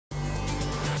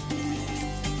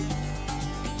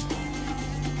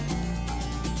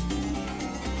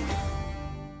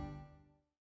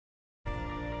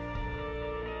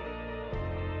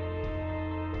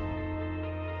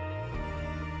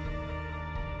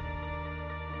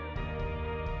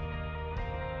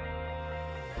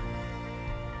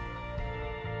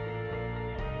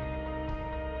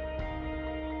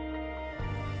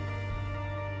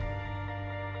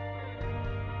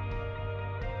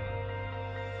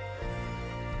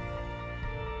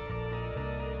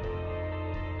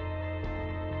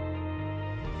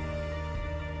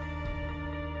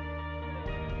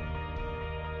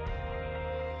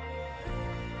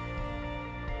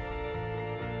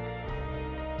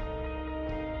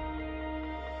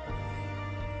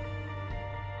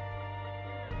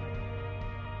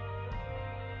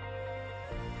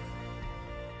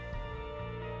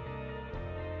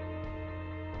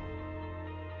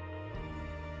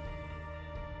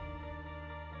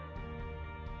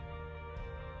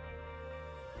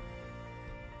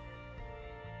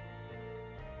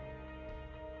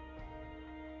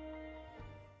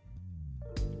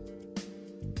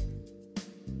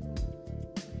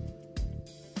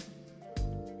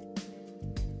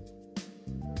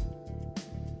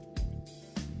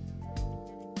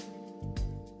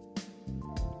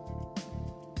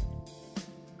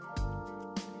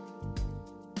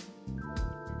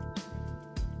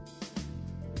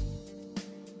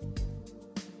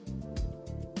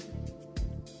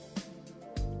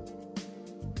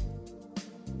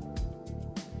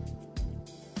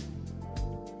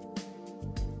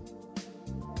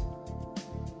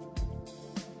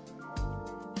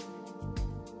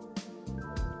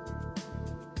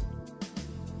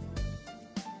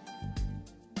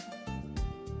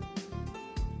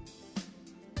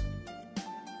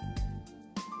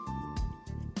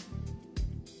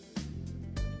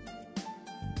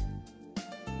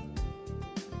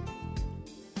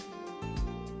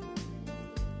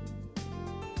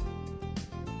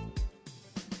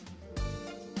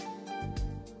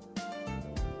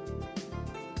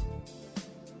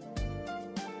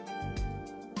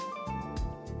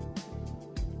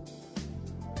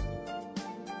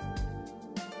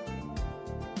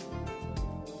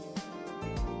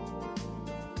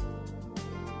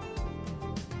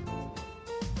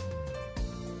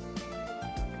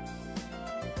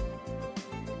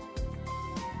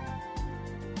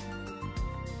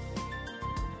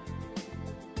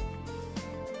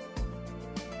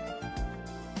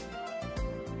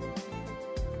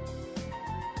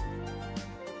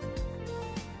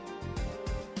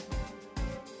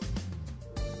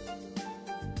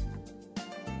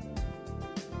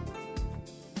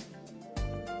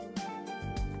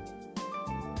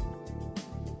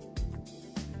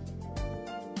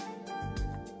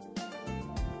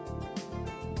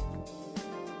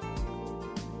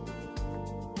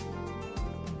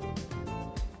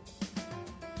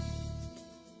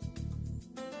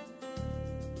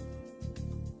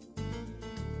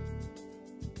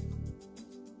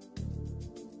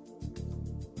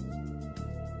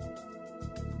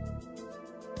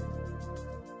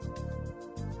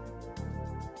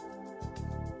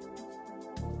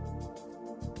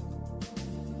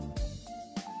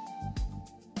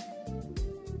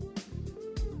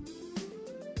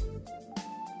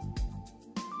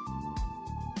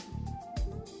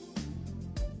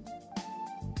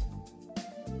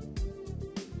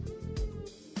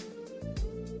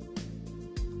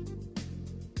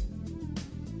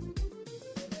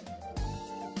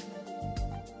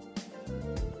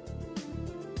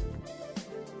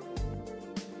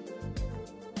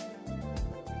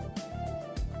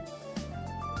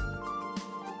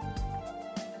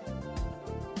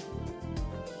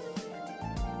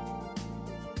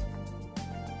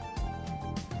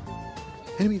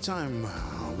In the meantime,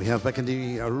 we have back in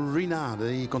the arena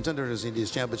the contenders in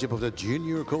this championship of the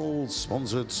Junior Colts,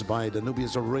 sponsored by the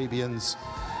Nubius Arabians.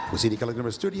 We see the color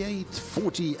numbers 38,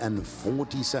 40 and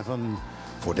 47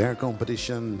 for their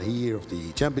competition here of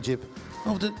the championship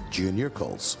of the Junior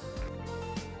Colts.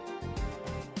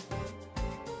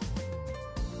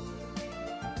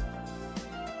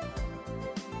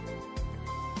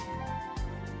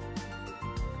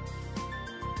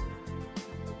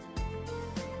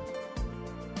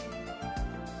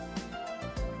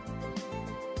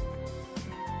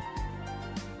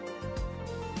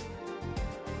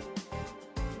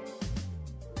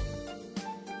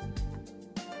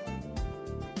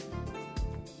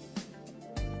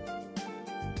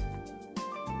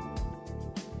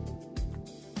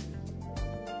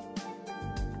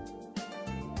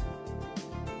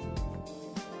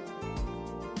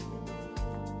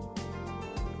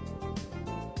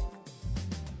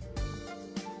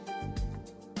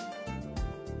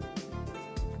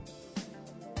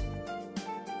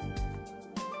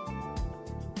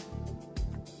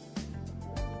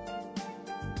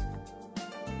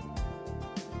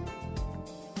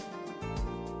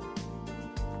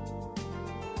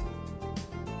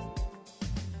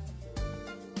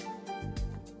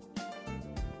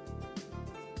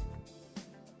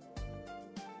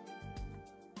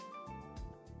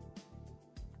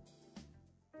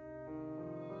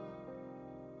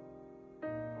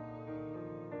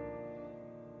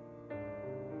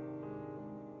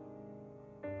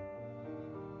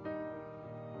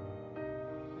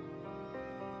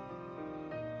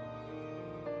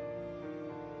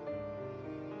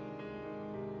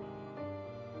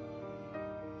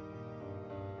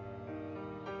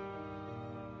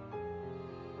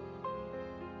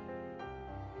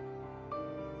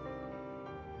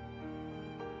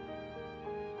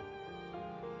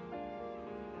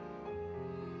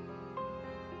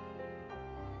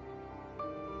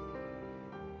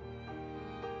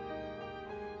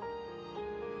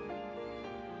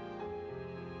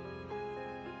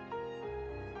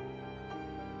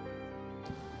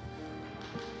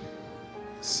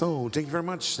 So, thank you very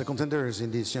much, the contenders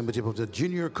in this championship of the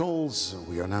Junior Colts.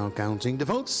 We are now counting the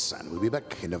votes, and we'll be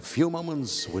back in a few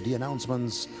moments with the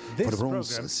announcements for the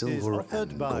bronze, silver,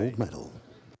 and gold medal.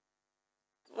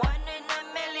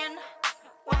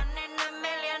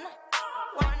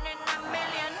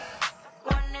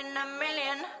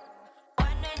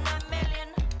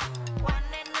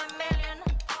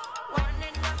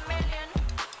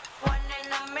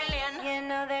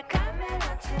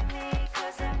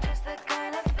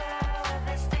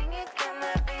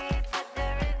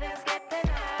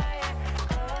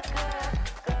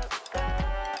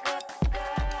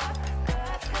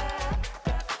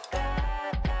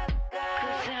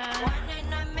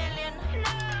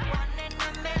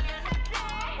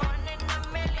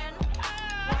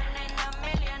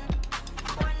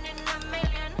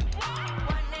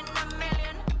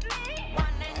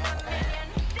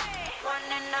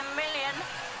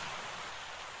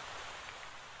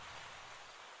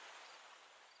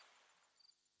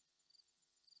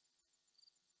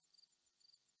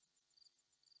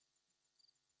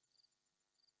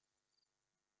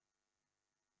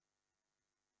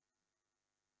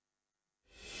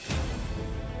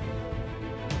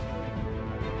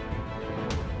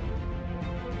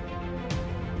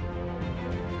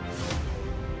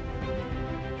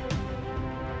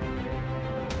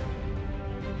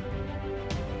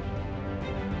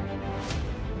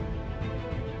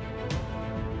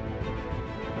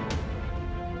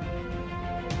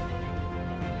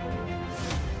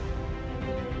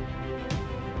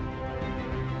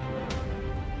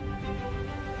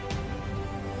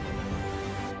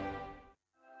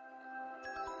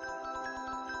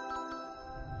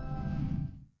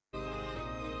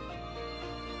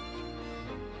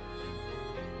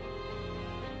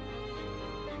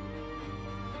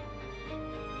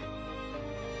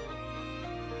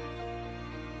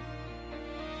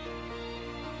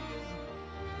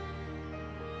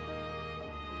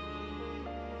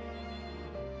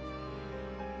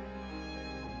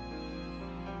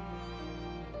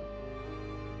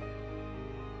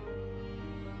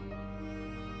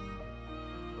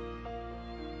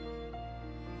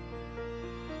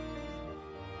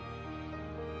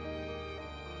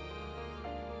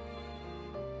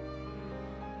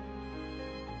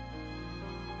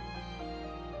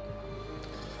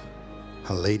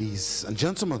 Ladies and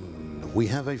gentlemen, we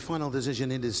have a final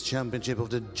decision in this championship of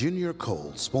the Junior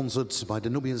Colts, sponsored by the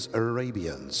Nubius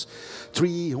Arabians.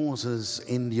 3 horses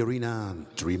in the arena,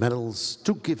 3 medals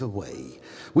to give away.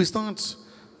 We start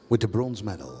with the bronze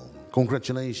medal.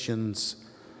 Congratulations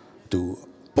to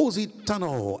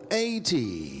Positano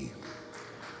 80.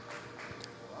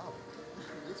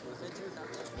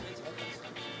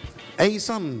 A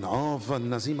son of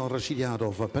Nazim al-Rashidiyat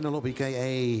of Penelope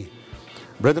K.A.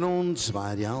 Bred and owned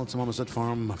by the Al Mohammed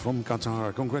Farm from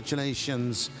Qatar.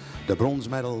 Congratulations, the bronze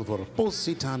medal for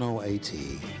Positano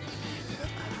 80.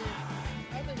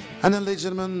 And then, ladies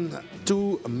and gentlemen,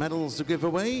 2 medals to give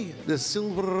away. The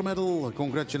silver medal,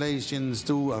 congratulations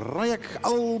to Rayak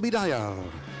Al-Bidayar.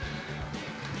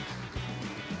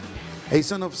 A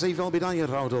son of Saif Al-Bidayar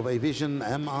out of Aviation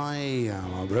MI,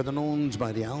 bred and owned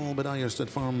by the Al-Bidayar Stud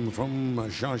Farm from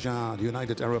Sharjah, the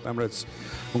United Arab Emirates.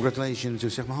 Congratulations to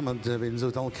Sheikh Mohammed bin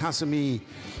Zud Al-Qasimi.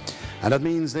 And that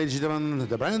means, ladies and gentlemen,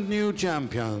 the brand new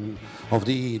champion of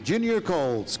the Junior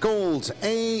Colts, called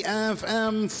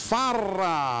AFM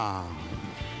Farah.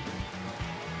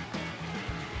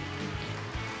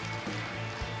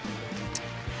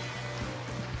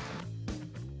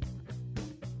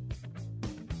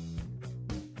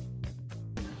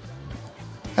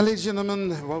 And ladies and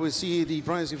gentlemen, while we see the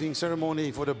prize giving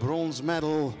ceremony for the bronze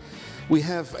medal, we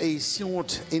have a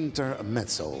short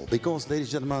intermezzo. Because,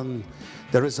 ladies and gentlemen,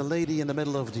 there is a lady in the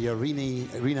middle of the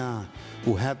arena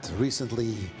who had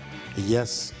recently,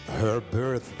 yes, her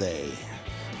birthday.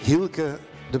 Hilke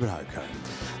de Bruiker.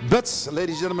 But,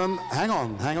 ladies and gentlemen, hang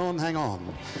on.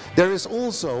 There is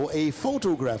also a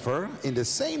photographer in the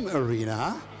same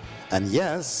arena. And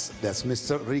yes, that's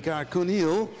Mr. Ricard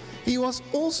Cunil. He was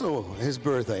also his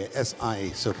birthday, as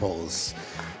I suppose.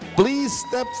 Please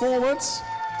step forward.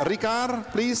 Ricard,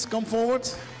 please come forward.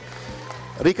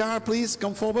 Ricard, please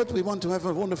come forward. We want to have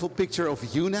a wonderful picture of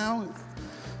you now.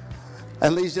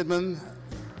 And ladies and gentlemen,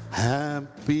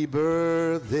 happy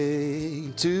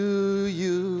birthday to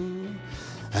you.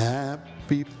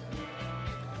 Happy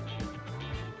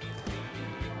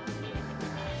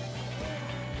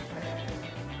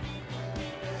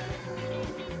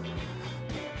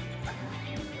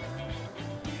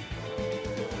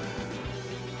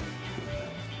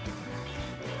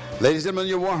Ladies and gentlemen,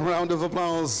 your warm round of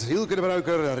applause. Hilke de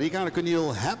Bruiker, Ricard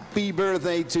Cunil, happy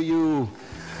birthday to you.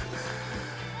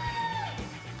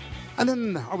 And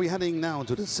then are we heading now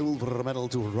to the silver medal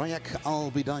to Rayak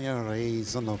Al-Bidayar, a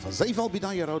son of Saif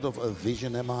Al-Bidayar out of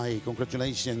Vision MI.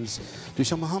 Congratulations to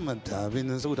Sheikh Mohammed bin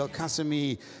Zud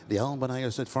Al-Qasimi, the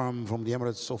Al-Bidayar Stud Farm from the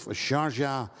Emirates of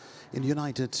Sharjah in the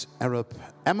United Arab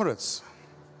Emirates.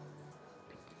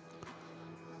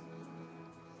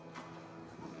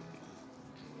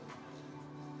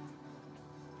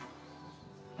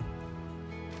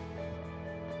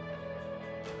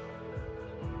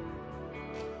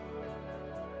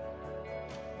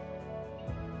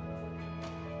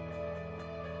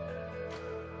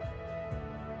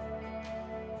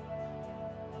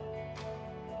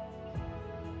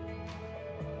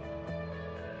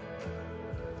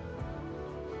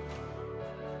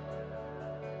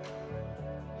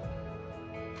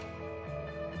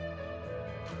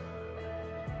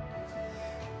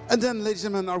 And then, ladies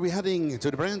and gentlemen, are we heading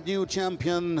to the brand new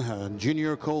champion,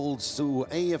 Junior Colts, to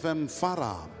AFM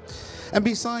Farah. And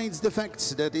besides the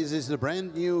fact that this is the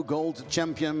brand new gold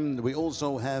champion, we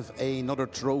also have another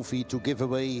trophy to give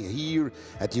away here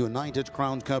at the United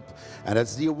Crown Cup. And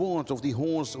that's the award of the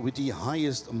horse with the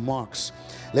highest marks.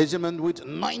 Ladies and gentlemen, with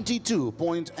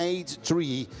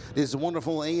 92.83, this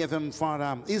wonderful AFM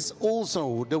Farah is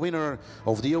also the winner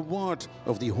of the award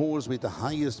of the horse with the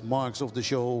highest marks of the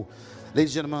show.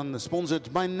 Ladies and gentlemen,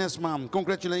 sponsored by Nesma.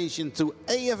 Congratulations to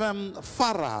AFM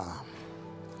Farah.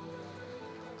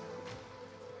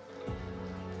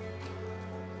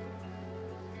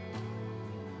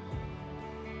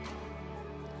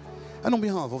 And on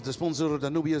behalf of the sponsor, the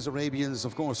Nubius Arabians,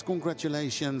 of course,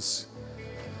 congratulations.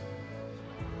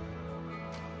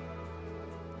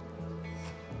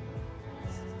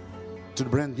 To the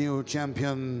brand new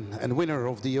champion and winner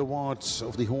of the awards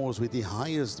of the horse with the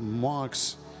highest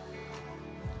marks,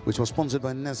 which was sponsored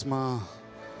by Nesma,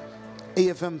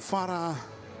 AFM Farah.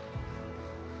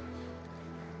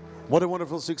 What a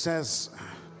wonderful success.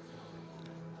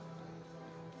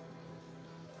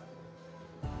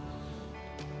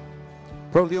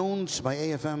 Proudly owned by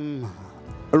AFM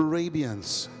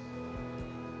Arabians.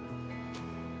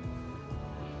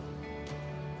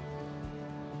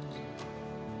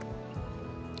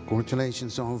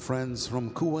 Congratulations to our friends from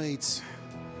Kuwait.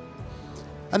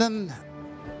 And then,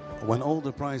 when all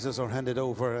the prizes are handed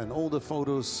over and all the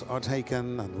photos are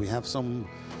taken, and we have some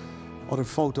other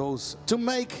photos to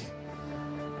make,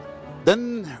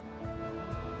 then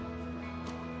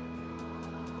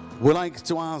we'd like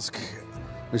to ask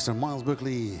Mr. Miles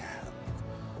Buckley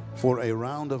for a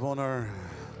round of honor.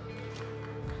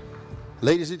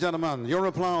 Ladies and gentlemen, your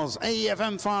applause.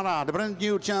 AFM Farah, the brand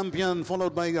new champion,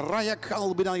 followed by Rayak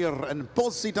Albidayer and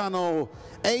Positano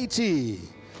 80.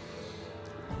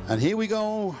 And here we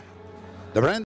go. The brand